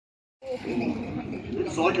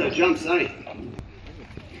Psycho jumps, eh?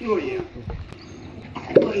 What are you?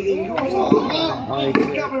 What do you think, guys? Oh,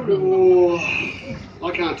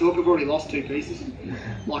 I can't talk, I've already lost 2 pieces.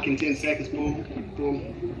 Like in 10 seconds, boom,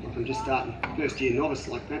 boom. I'm just starting. First year novice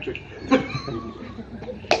like Patrick.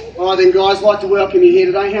 Alright then guys, I'd like to welcome you here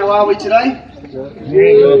today. How are we today?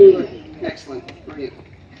 Good. Excellent, brilliant.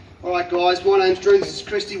 Alright guys, my name's Drew, this is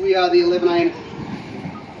Christy. We are the 11 AM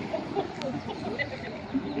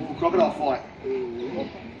crocodile fight.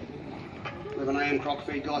 11 AM croc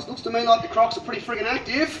feed, guys. Looks to me like the crocs are pretty friggin'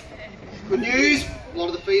 active. Good news, a lot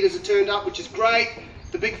of the feeders are turned up, which is great.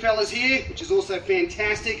 The big fella's here, which is also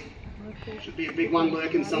fantastic. Should be a big one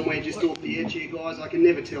lurking somewhere just off the edge here, guys. I can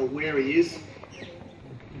never tell where he is.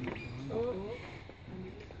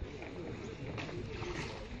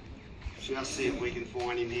 Just see if we can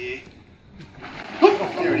find him here.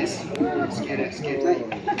 There it is. Scared me.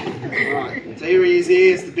 Alright, so here he is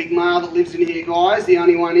here. It's the big male that lives in here, guys. The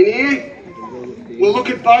only one in here. We'll look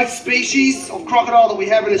at both species of crocodile that we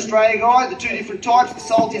have in Australia, guys. The 2 different types. The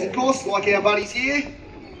salties, of course, like our buddies here.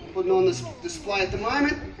 Putting on this display at the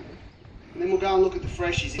moment. And then we'll go and look at the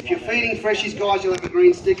freshies. If you're feeding freshies, guys, you'll have a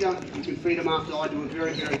green sticker. You can feed them after I do a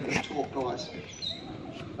very, very good talk, guys.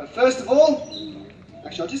 But first of all,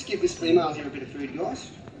 actually, I'll just give this female here a bit of food,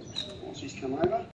 guys, while she's come over.